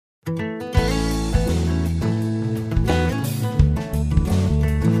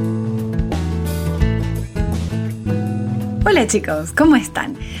Hola chicos, ¿cómo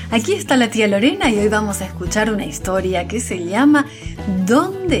están? Aquí está la tía Lorena y hoy vamos a escuchar una historia que se llama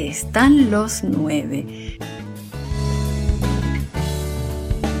 ¿Dónde están los nueve?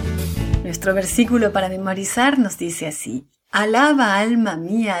 Nuestro versículo para memorizar nos dice así: Alaba alma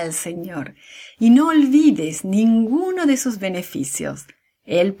mía al Señor y no olvides ninguno de sus beneficios.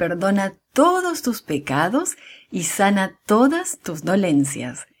 Él perdona todos tus pecados y sana todas tus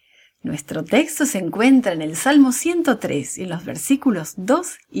dolencias. Nuestro texto se encuentra en el Salmo 103, en los versículos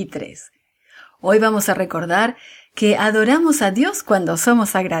 2 y 3. Hoy vamos a recordar que adoramos a Dios cuando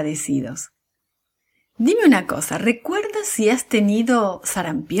somos agradecidos. Dime una cosa, ¿recuerdas si has tenido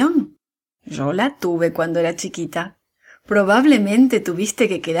sarampión? Yo la tuve cuando era chiquita. Probablemente tuviste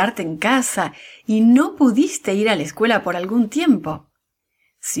que quedarte en casa y no pudiste ir a la escuela por algún tiempo.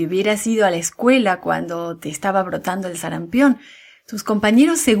 Si hubieras ido a la escuela cuando te estaba brotando el sarampión, tus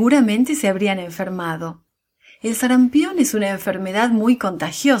compañeros seguramente se habrían enfermado. El sarampión es una enfermedad muy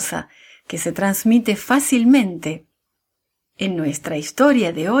contagiosa que se transmite fácilmente. En nuestra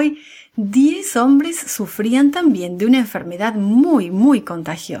historia de hoy, 10 hombres sufrían también de una enfermedad muy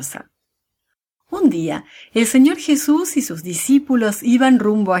contagiosa. Un día, el Señor Jesús y sus discípulos iban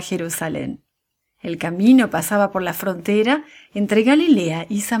rumbo a Jerusalén. El camino pasaba por la frontera entre Galilea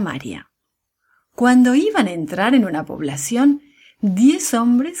y Samaria. Cuando iban a entrar en una población, 10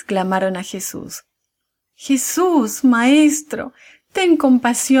 hombres clamaron a Jesús: «Jesús, Maestro, ten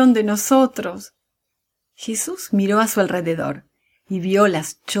compasión de nosotros». Jesús miró a su alrededor y vio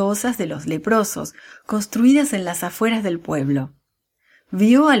las chozas de los leprosos construidas en las afueras del pueblo.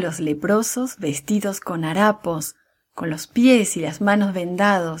 Vio a los leprosos vestidos con harapos, con los pies y las manos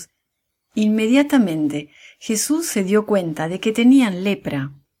vendados. Inmediatamente Jesús se dio cuenta de que tenían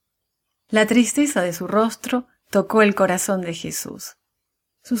lepra. La tristeza de su rostro tocó el corazón de Jesús.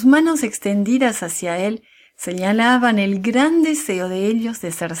 Sus manos extendidas hacia él señalaban el gran deseo de ellos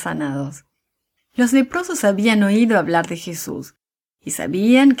de ser sanados. Los leprosos habían oído hablar de Jesús y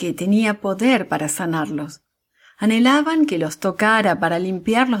sabían que tenía poder para sanarlos. Anhelaban que los tocara para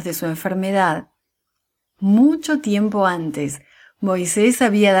limpiarlos de su enfermedad. Mucho tiempo antes, Moisés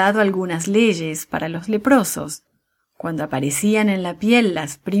había dado algunas leyes para los leprosos. Cuando aparecían en la piel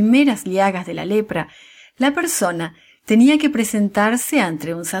las primeras llagas de la lepra, la persona tenía que presentarse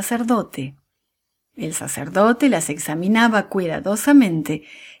ante un sacerdote. El sacerdote las examinaba cuidadosamente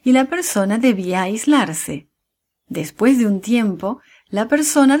y la persona debía aislarse. Después de un tiempo, la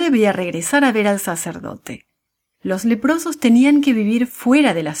persona debía regresar a ver al sacerdote. Los leprosos tenían que vivir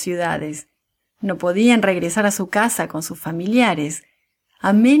fuera de las ciudades. No podían regresar a su casa con sus familiares,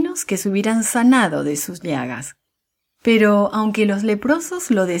 a menos que se hubieran sanado de sus llagas. Pero aunque los leprosos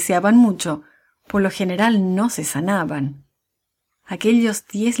lo deseaban mucho, por lo general no se sanaban. Aquellos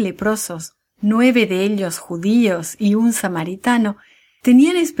 10 leprosos, 9 de ellos judíos y un samaritano,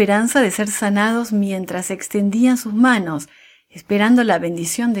 tenían esperanza de ser sanados mientras extendían sus manos, esperando la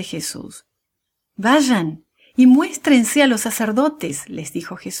bendición de Jesús. «Vayan y muéstrense a los sacerdotes», les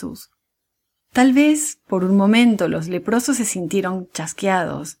dijo Jesús. Tal vez, por un momento, los leprosos se sintieron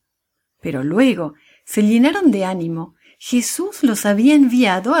chasqueados, pero luego se llenaron de ánimo. Jesús los había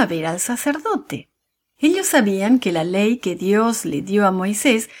enviado a ver al sacerdote. Ellos sabían que la ley que Dios le dio a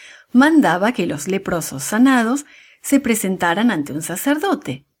Moisés mandaba que los leprosos sanados se presentaran ante un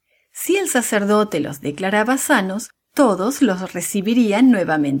sacerdote. Si el sacerdote los declaraba sanos, todos los recibirían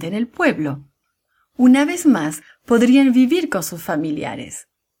nuevamente en el pueblo. Una vez más, podrían vivir con sus familiares.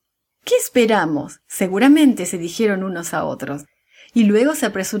 «¿Qué esperamos?», seguramente se dijeron unos a otros, y luego se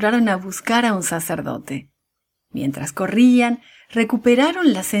apresuraron a buscar a un sacerdote. Mientras corrían,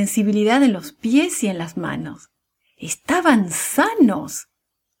 recuperaron la sensibilidad en los pies y en las manos. ¡Estaban sanos!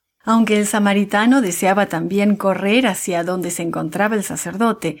 Aunque el samaritano deseaba también correr hacia donde se encontraba el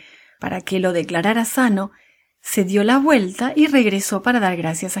sacerdote para que lo declarara sano, se dio la vuelta y regresó para dar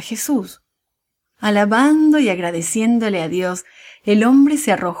gracias a Jesús. Alabando y agradeciéndole a Dios, el hombre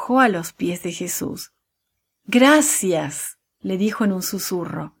se arrojó a los pies de Jesús. «Gracias», le dijo en un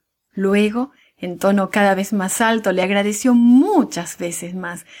susurro. Luego, en tono cada vez más alto, le agradeció muchas veces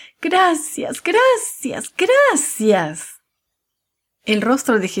más. «Gracias, gracias, gracias». El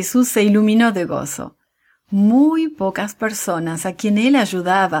rostro de Jesús se iluminó de gozo. Muy pocas personas a quien él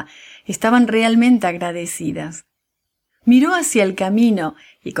ayudaba estaban realmente agradecidas. Miró hacia el camino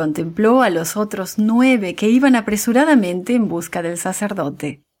y contempló a los otros 9 que iban apresuradamente en busca del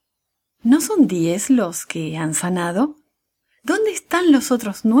sacerdote. ¿No son 10 los que han sanado? ¿Dónde están los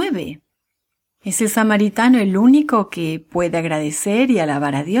otros 9? ¿Es el samaritano el único que puede agradecer y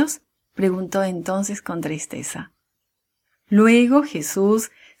alabar a Dios?, preguntó entonces con tristeza. Luego Jesús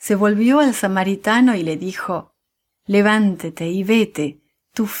se volvió al samaritano y le dijo: Levántate y vete,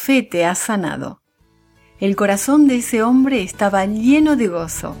 tu fe te ha sanado. El corazón de ese hombre estaba lleno de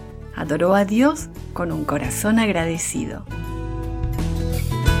gozo. Adoró a Dios con un corazón agradecido.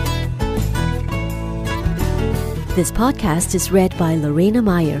 This podcast is read by Lorena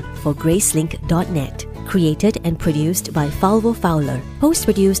Meyer for Gracelink.net. Created and produced by Falvo Fowler.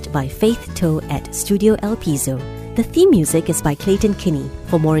 Post-produced by Faith Toe at Studio El Piso. The theme music is by Clayton Kinney.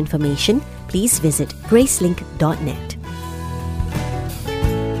 For more information, please visit Gracelink.net.